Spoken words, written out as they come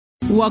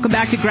Welcome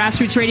back to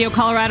Grassroots Radio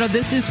Colorado.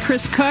 This is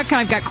Chris Cook.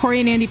 I've got Cori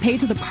and Andy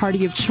Pate to the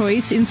Party of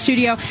Choice in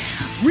studio.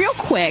 Real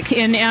quick,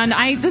 and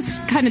this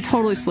kind of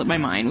totally slipped my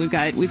mind. We've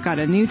got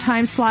a new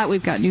time slot.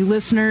 We've got new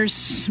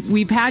listeners.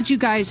 We've had you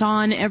guys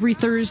on every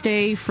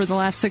Thursday for the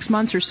last 6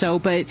 months or so,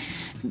 but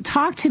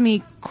talk to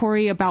me,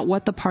 Cori, about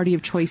what the Party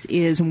of Choice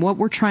is and what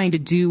we're trying to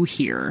do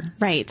here.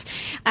 Right.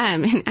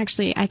 And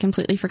actually, I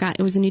completely forgot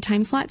it was a new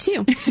time slot,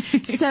 too.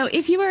 So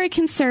if you are a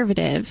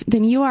conservative,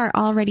 then you are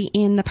already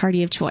in the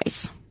Party of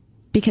Choice.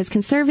 Because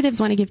conservatives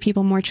want to give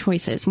people more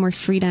choices, more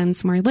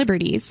freedoms, more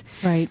liberties.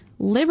 Right.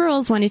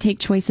 Liberals want to take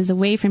choices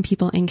away from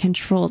people and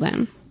control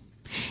them.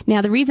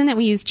 Now, the reason that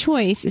we use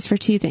choice is for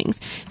two things.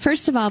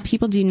 First of all,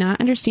 people do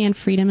not understand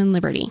freedom and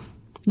liberty.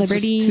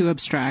 Liberty, it's just too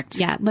abstract.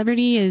 Yeah,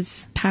 liberty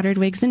is powdered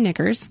wigs and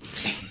knickers,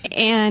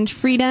 and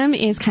freedom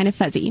is kind of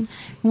fuzzy.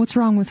 What's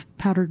wrong with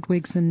powdered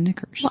wigs and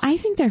knickers? Well, I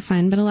think they're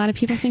fun, but a lot of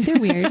people think they're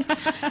weird.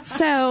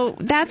 So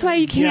that's why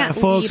you can't. Yeah,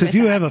 folks, if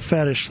you that. have a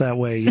fetish that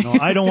way,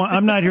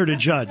 I'm not here to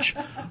judge.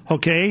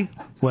 Okay,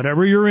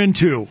 whatever you're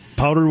into,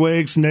 powdered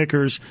wigs,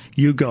 knickers,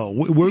 you go.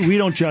 We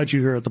don't judge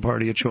you here at the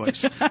Party of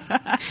Choice.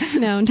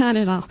 No, not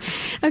at all.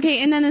 Okay,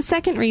 and then the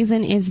second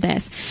reason is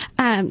this.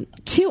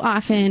 Too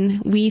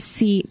often we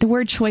see the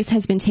word choice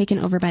has been taken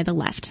over by the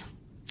left.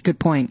 Good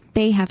point.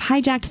 They have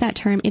hijacked that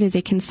term. It is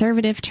a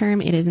conservative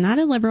term. It is not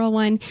a liberal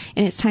one.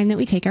 And it's time that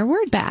we take our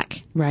word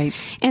back. Right.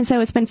 And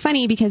so it's been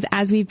funny because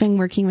as we've been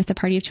working with the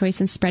Party of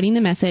Choice and spreading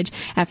the message,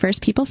 at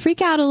first people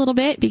freak out a little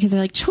bit because they're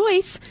like,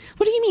 choice?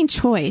 What do you mean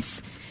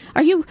choice?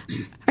 Are you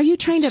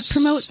trying to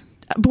promote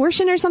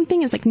abortion or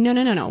something? It's like,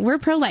 no. We're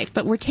pro-life,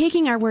 but we're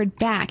taking our word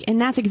back. And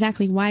that's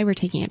exactly why we're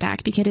taking it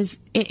back, because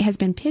it has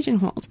been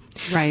pigeonholed.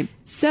 Right.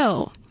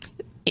 So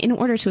in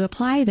order to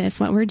apply this,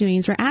 what we're doing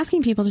is we're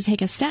asking people to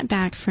take a step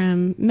back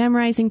from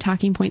memorizing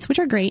talking points, which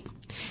are great,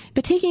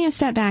 but taking a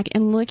step back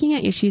and looking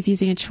at issues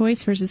using a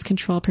choice versus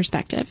control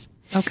perspective.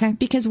 Okay.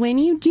 Because when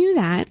you do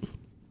that,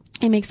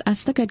 it makes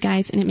us the good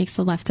guys and it makes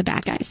the left the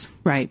bad guys.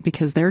 Right.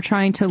 Because they're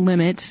trying to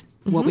limit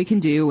what we can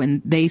do.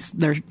 And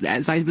they're,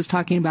 as I was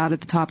talking about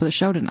at the top of the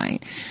show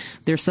tonight,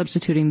 they're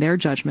substituting their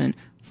judgment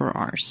for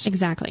ours.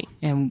 Exactly.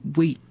 And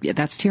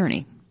that's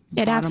tyranny.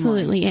 It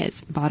absolutely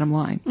is. Bottom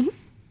line. Mm-hmm.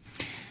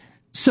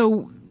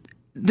 So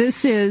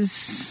this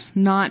is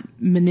not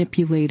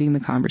manipulating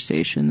the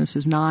conversation. This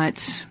is not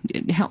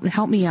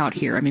help me out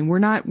here. I mean, we're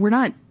not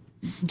doing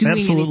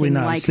absolutely anything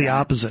not. like it's the that.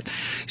 opposite.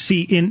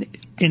 See, in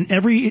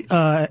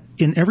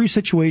every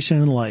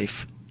situation in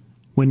life,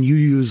 when you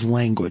use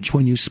language,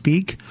 when you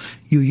speak,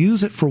 you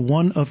use it for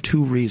one of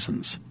two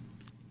reasons: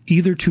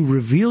 either to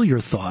reveal your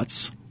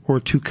thoughts or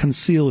to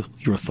conceal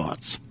your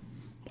thoughts.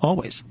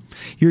 Always,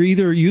 you're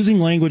either using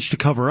language to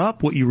cover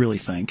up what you really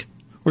think,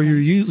 or you're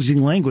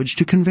using language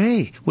to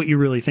convey what you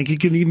really think. It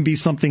can even be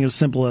something as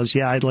simple as,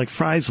 yeah, I'd like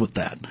fries with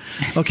that.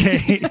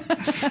 Okay.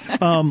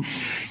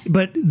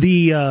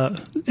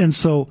 And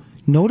so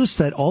notice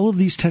that all of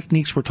these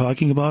techniques we're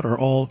talking about are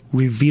all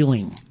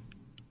revealing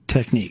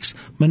techniques.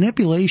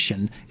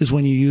 Manipulation is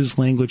when you use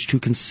language to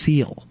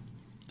conceal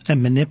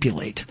and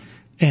manipulate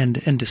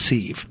and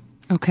deceive.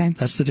 Okay.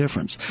 That's the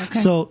difference. Okay.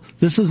 So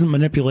this isn't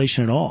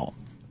manipulation at all.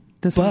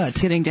 This is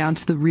getting down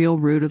to the real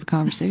root of the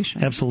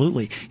conversation.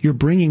 Absolutely. You're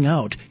bringing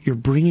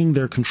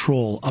their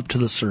control up to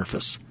the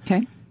surface.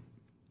 Okay.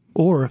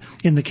 Or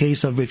in the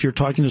case of if you're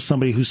talking to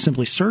somebody who's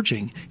simply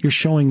searching, you're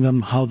showing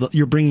them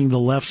you're bringing the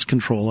left's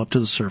control up to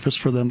the surface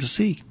for them to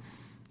see.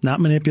 Not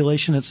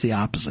manipulation, it's the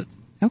opposite.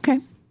 Okay.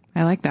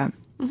 I like that.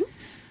 Mm-hmm.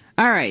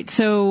 All right.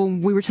 So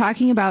we were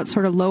talking about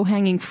sort of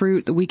low-hanging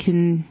fruit that we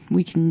can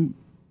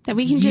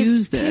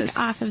use just this. Pick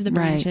off of the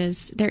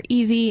branches. Right. They're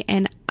easy,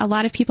 and a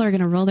lot of people are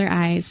going to roll their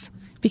eyes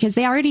because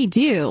they already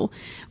do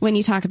when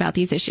you talk about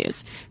these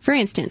issues. For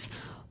instance,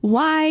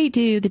 why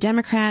do the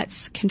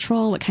Democrats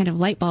control what kind of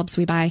light bulbs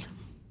we buy?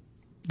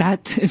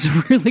 That is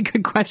a really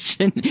good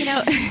question.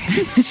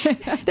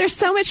 They're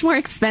so much more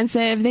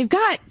expensive. They've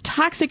got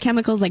toxic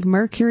chemicals like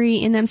mercury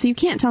in them, so you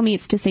can't tell me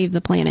it's to save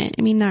the planet.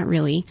 I mean, not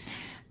really.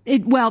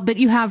 But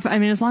you have,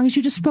 as long as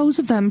you dispose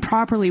of them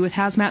properly with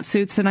hazmat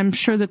suits, and I'm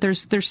sure that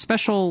there's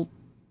special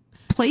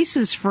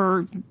places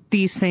for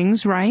these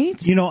things, right?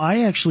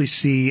 I actually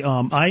see,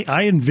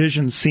 I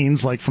envision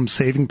scenes like from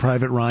Saving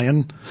Private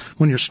Ryan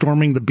when you're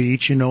storming the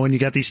beach, and you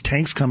got these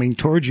tanks coming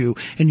towards you,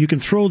 and you can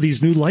throw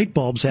these new light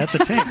bulbs at the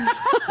tanks.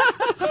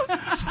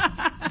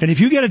 And if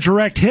you get a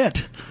direct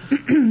hit,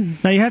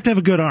 now you have to have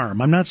a good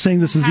arm. I'm not saying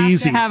this is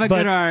easy. To have a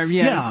good arm,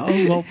 yes.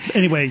 Yeah. Well,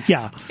 anyway,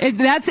 yeah.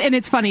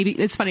 It's funny.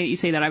 It's funny that you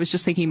say that. I was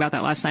just thinking about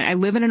that last night. I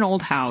live in an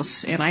old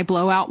house, and I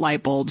blow out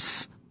light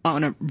bulbs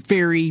on a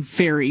very,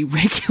 very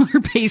regular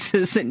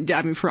basis.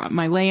 And for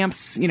my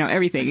lamps,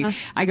 everything.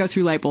 I go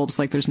through light bulbs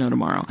like there's no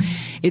tomorrow.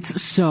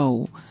 It's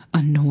so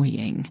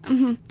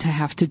annoying to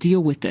have to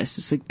deal with this.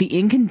 It's like the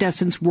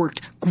incandescents worked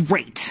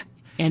great,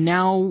 and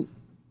now.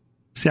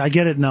 See, I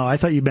get it now. I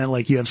thought you meant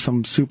like you have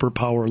some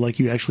superpower, like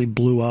you actually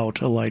blew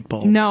out a light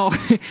bulb. No.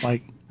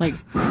 Like,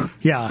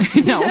 Yeah.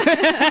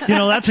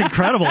 no. That's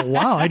incredible.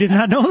 Wow, I did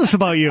not know this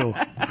about you.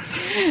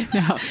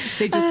 No,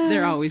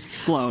 they're always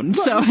blown.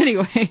 So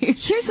anyway.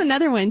 Here's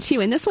another one,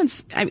 too. And this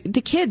one's,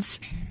 the kids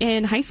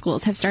in high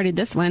schools have started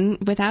this one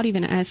without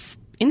even us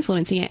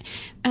influencing it.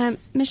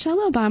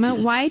 Michelle Obama,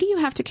 why do you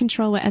have to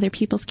control what other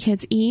people's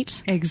kids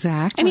eat?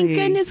 Exactly. I mean,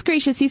 goodness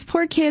gracious, these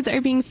poor kids are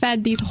being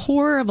fed these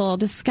horrible,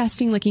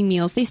 disgusting looking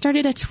meals. They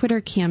started a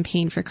Twitter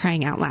campaign for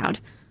crying out loud.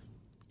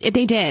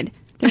 They did.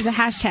 There's a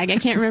hashtag. I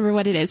can't remember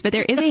what it is, but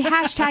there is a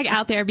hashtag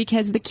out there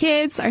because the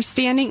kids are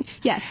standing.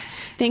 Yes.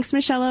 Thanks,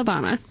 Michelle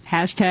Obama.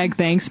 Hashtag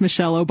thanks,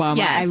 Michelle Obama.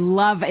 Yes. I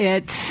love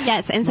it.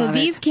 Yes. And so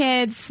these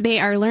kids, they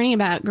are learning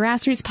about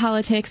grassroots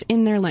politics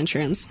in their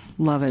lunchrooms.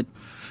 Love it.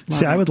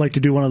 See, I would like to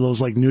do one of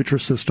those like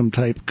Nutrisystem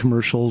type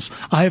commercials.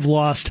 I've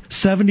lost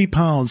 70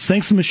 pounds.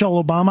 Thanks to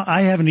Michelle Obama,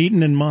 I haven't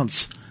eaten in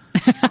months.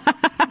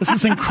 This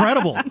is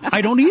incredible.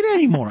 I don't eat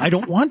anymore. I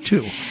don't want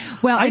to.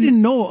 Well, I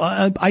didn't know.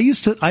 I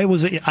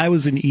was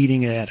an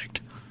eating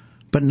addict,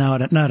 but now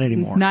not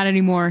anymore. Not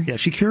anymore. Yeah,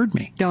 she cured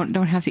me. Don't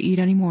have to eat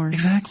anymore.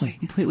 Exactly.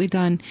 Completely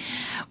done.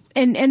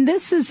 And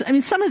this is, I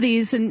mean, some of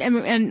these,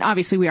 and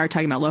obviously we are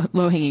talking about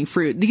low hanging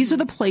fruit. These are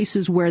the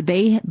places where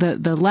the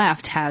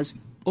left has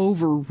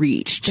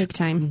overreached big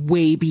time,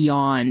 way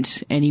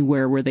beyond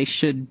anywhere where they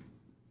should,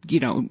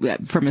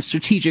 from a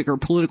strategic or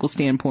political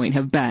standpoint,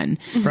 have been.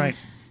 Right.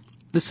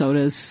 The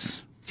sodas.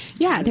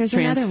 Yeah, there's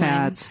trans another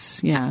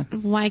fats. one. Yeah.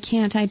 Why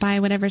can't I buy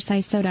whatever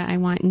size soda I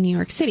want in New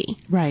York City?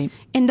 Right.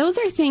 And those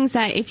are things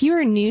that if you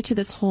are new to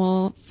this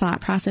whole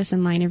thought process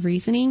and line of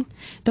reasoning,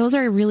 those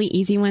are really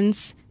easy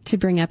ones to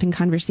bring up in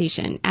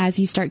conversation as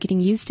you start getting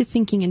used to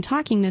thinking and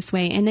talking this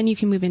way, and then you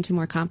can move into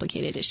more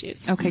complicated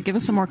issues. Okay, give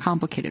us a more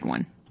complicated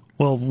one.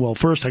 Well,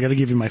 first I got to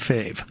give you my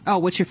fave. Oh,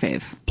 what's your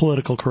fave?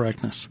 Political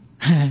correctness.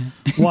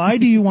 Why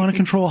do you want to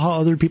control how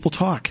other people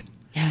talk?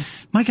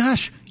 Yes. My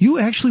gosh, you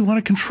actually want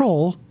to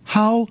control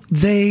how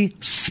they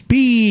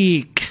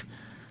speak.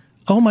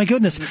 Oh my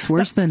goodness. It's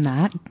worse than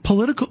that.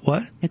 Political,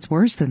 what? It's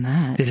worse than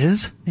that. It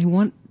is? They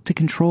want to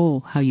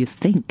control how you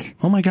think.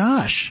 Oh my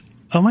gosh.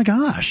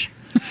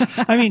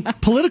 I mean,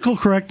 political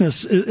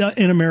correctness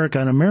in America,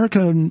 and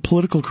American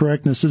political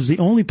correctness is the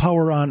only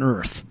power on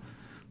earth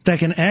that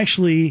can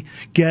actually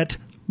get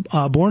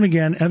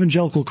born-again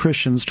evangelical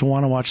Christians to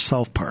want to watch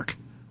South Park.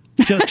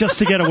 Just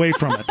to get away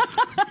from it.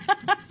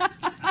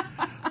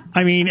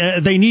 I mean,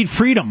 they need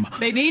freedom.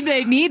 They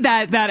need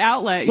that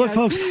outlet. Look,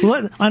 folks,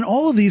 on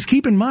all of these,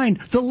 keep in mind,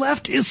 the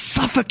left is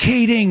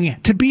suffocating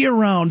to be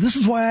around. This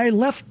is why I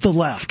left the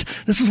left.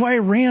 This is why I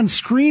ran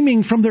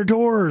screaming from their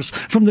doors,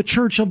 from the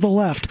church of the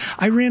left.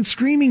 I ran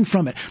screaming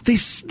from it.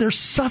 They're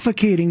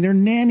suffocating their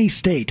nanny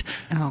state.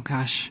 Oh,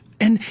 gosh.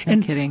 And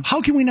kidding.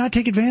 How can we not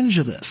take advantage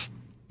of this?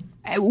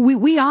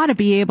 We ought to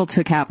be able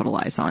to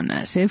capitalize on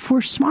this if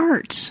we're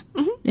smart.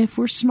 Mm-hmm. If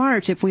we're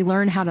smart, if we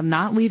learn how to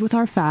not lead with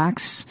our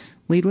facts,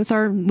 lead with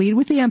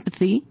the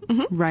empathy,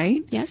 mm-hmm.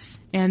 right? Yes.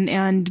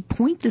 And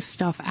point this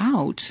stuff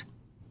out,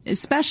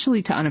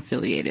 especially to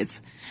unaffiliated.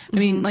 Mm-hmm. I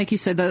mean, like you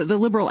said, the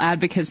liberal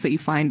advocates that you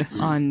find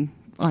on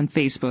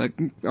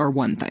Facebook are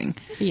one thing.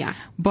 Yeah.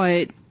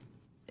 But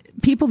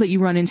people that you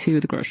run into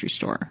at the grocery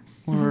store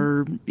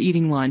or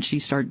eating lunch, you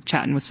start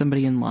chatting with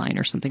somebody in line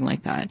or something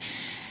like that.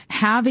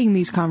 Having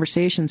these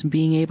conversations and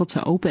being able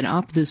to open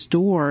up this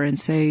door and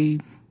say,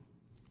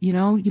 you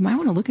might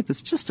want to look at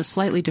this just a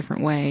slightly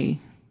different way.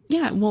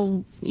 Yeah,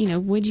 well,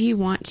 would you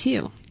want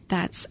to?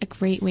 That's a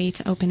great way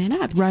to open it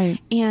up. Right.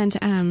 And,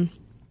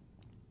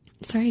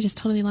 sorry, I just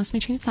totally lost my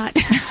train of thought.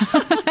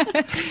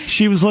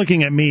 She was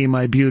looking at me,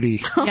 my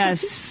beauty.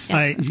 Yes.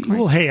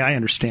 Hey, I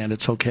understand.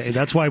 It's okay.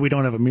 That's why we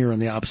don't have a mirror on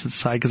the opposite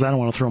side, because I don't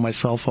want to throw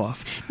myself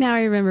off. Now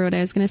I remember what I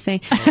was going to say.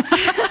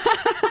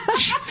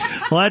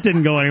 Well, that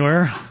didn't go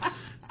anywhere.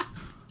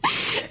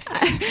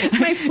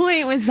 My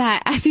point was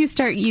that as you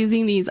start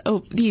using these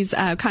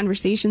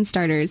conversation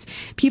starters,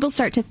 people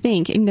start to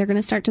think, and they're going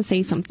to start to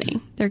say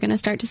something. They're going to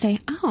start to say,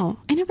 "Oh,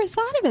 I never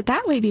thought of it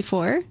that way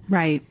before."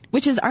 Right.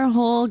 Which is our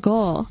whole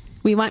goal.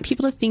 We want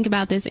people to think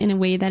about this in a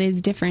way that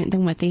is different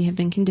than what they have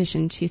been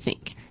conditioned to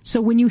think.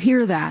 So when you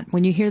hear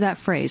that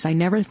phrase, I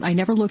never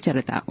looked at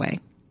it that way,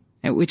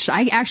 which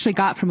I actually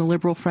got from a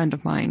liberal friend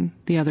of mine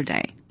the other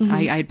day. Mm-hmm.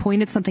 I had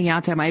pointed something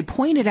out to him.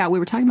 We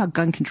were talking about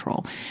gun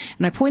control,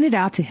 and I pointed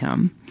out to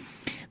him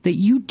that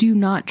you do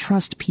not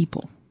trust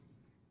people.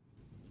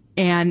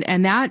 And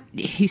that,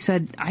 he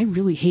said, I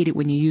really hate it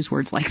when you use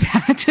words like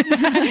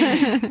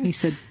that. He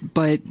said,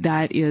 but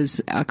that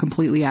is a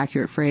completely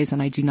accurate phrase,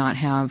 and I do not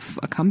have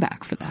a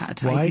comeback for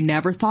that. Why? I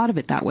never thought of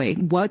it that way.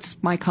 What's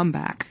my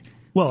comeback?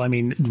 Well, I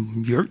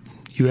mean,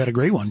 you had a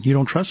great one. You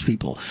don't trust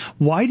people.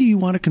 Why do you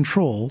want to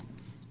control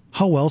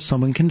how well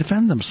someone can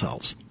defend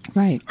themselves?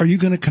 Right. Are you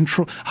going to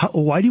control?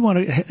 Why do you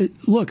want to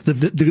look?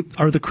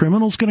 Are the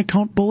criminals going to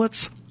count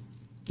bullets?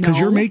 Because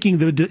you're making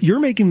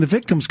the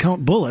victims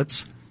count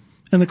bullets,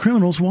 and the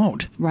criminals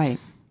won't. Right.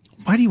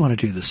 Why do you want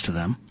to do this to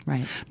them?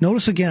 Right.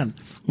 Notice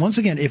once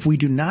again, if we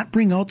do not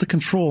bring out the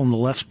control in the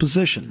left's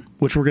position,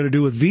 which we're going to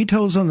do with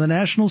vetoes on the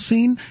national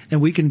scene, and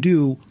we can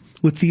do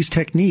with these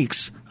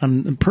techniques,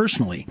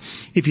 personally,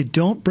 if you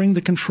don't bring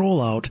the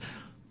control out,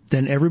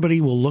 then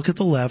everybody will look at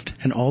the left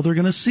and all they're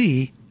going to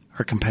see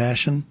are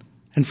compassion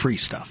and free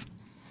stuff.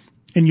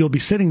 And you'll be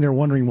sitting there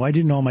wondering, why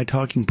didn't all my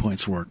talking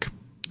points work?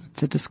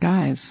 It's a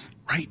disguise.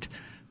 Right.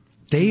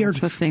 That's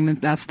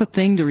the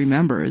thing to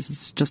remember is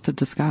it's just a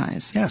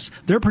disguise. Yes.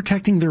 They're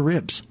protecting their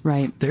ribs.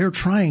 Right.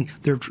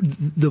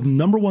 The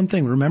number one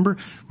thing, remember,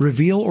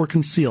 reveal or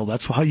conceal.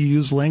 That's how you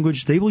use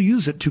language. They will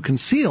use it to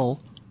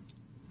conceal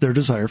their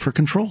desire for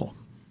control.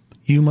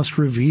 You must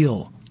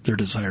reveal their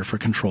desire for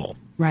control.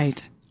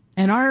 Right.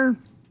 And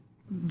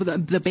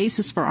the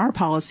basis for our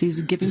policies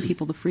is giving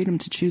people the freedom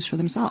to choose for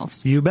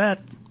themselves. You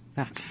bet.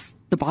 That's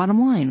the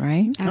bottom line,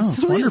 right?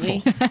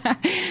 Absolutely. Oh, it's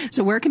wonderful.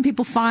 So where can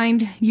people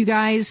find you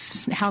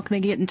guys? How can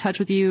they get in touch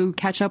with you,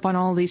 catch up on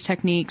all these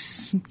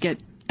techniques,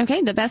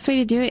 Okay, the best way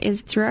to do it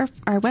is through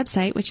our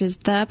website, which is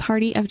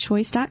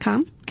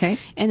thepartyofchoice.com. Okay.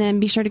 And then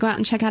be sure to go out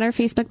and check out our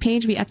Facebook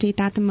page. We update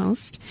that the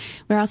most.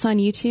 We're also on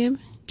YouTube,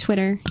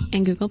 Twitter,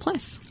 and Google+.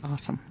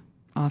 Awesome.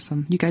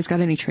 You guys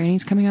got any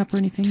trainings coming up or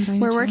anything?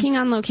 We're working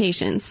on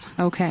locations.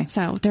 Okay.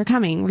 So they're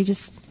coming.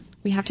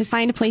 We have to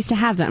find a place to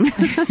have them.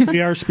 We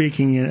are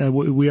speaking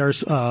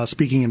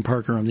in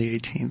Parker on the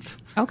 18th.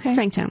 Okay.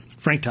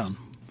 Franktown.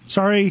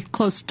 Sorry.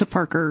 Close to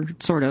Parker,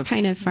 sort of.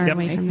 Kind of far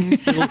away from there.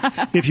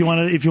 If you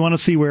want to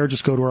see where,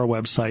 just go to our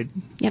website.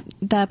 Yep,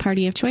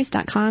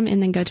 thepartyofchoice.com,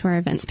 and then go to our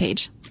events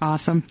page.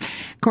 Awesome.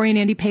 Cori and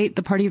Andy Pate,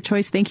 The Party of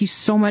Choice, thank you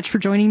so much for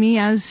joining me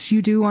as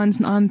you do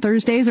on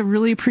Thursdays. I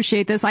really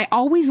appreciate this. I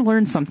always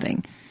learn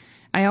something.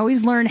 I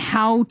always learn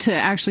how to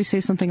actually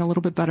say something a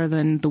little bit better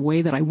than the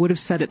way that I would have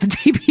said it the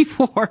day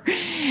before.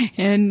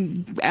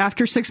 And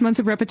after 6 months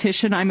of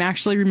repetition, I'm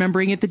actually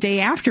remembering it the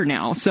day after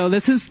now. So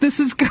this is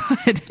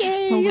good.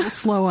 Yay. A little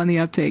slow on the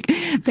uptake.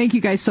 Thank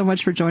you guys so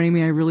much for joining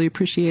me. I really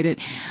appreciate it.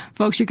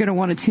 Folks, you're going to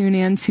want to tune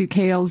in to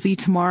KLZ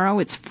tomorrow.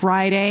 It's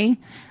Friday.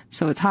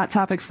 So it's Hot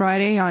Topic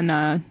Friday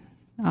on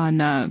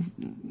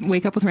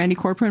Wake Up with Randy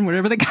Corcoran,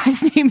 whatever the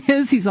guy's name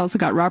is. He's also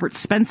got Robert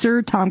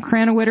Spencer, Tom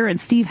Cranwitter, and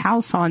Steve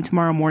House on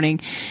tomorrow morning.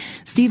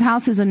 Steve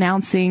House is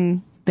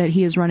announcing that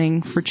he is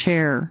running for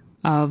chair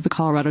of the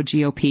Colorado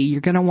GOP.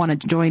 You're going to want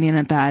to join in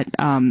on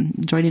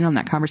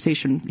that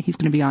conversation. He's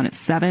going to be on at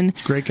 7.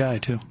 Great guy,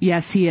 too.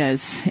 Yes, he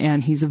is.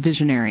 And he's a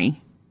visionary.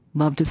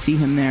 Love to see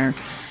him there.